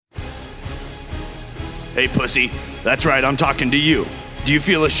Hey, pussy. That's right, I'm talking to you. Do you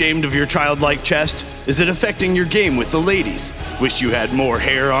feel ashamed of your childlike chest? Is it affecting your game with the ladies? Wish you had more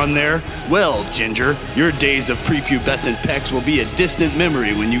hair on there? Well, Ginger, your days of prepubescent pecs will be a distant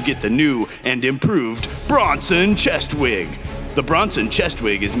memory when you get the new and improved Bronson Chest Wig. The Bronson Chest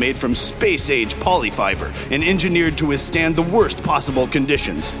Wig is made from space-age polyfiber and engineered to withstand the worst possible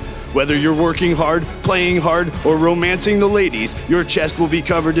conditions. Whether you're working hard, playing hard, or romancing the ladies, your chest will be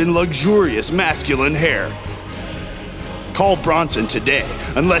covered in luxurious masculine hair. Call Bronson today.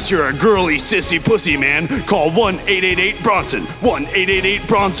 Unless you're a girly sissy pussy man, call 1-888-BRONSON.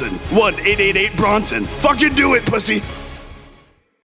 1-888-BRONSON. 1-888-BRONSON. Fucking do it, pussy!